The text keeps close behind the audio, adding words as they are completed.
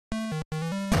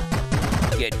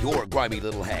Get your grimy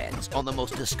little hands on the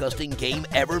most disgusting game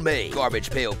ever made.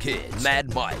 Garbage Pail Kids,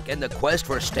 Mad Mike, and the quest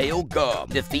for stale gum.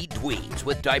 Defeat dweebs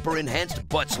with diaper-enhanced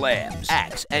butt slams.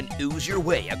 Axe and ooze your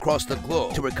way across the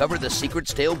globe to recover the secret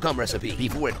stale gum recipe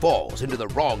before it falls into the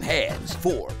wrong hands.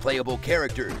 4 playable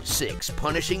characters, 6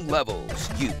 punishing levels.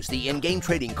 Use the in-game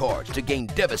trading cards to gain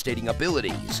devastating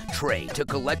abilities. Trade to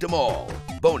collect them all.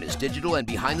 Bonus digital and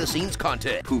behind-the-scenes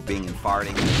content. Pooping and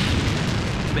farting.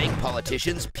 Make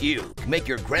politicians puke. Make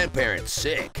your grandparents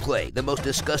sick. Play the most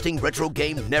disgusting retro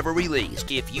game never released.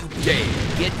 If you dare,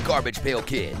 get Garbage Pail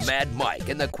Kids, Mad Mike,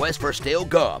 and the quest for stale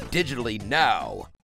gum digitally now.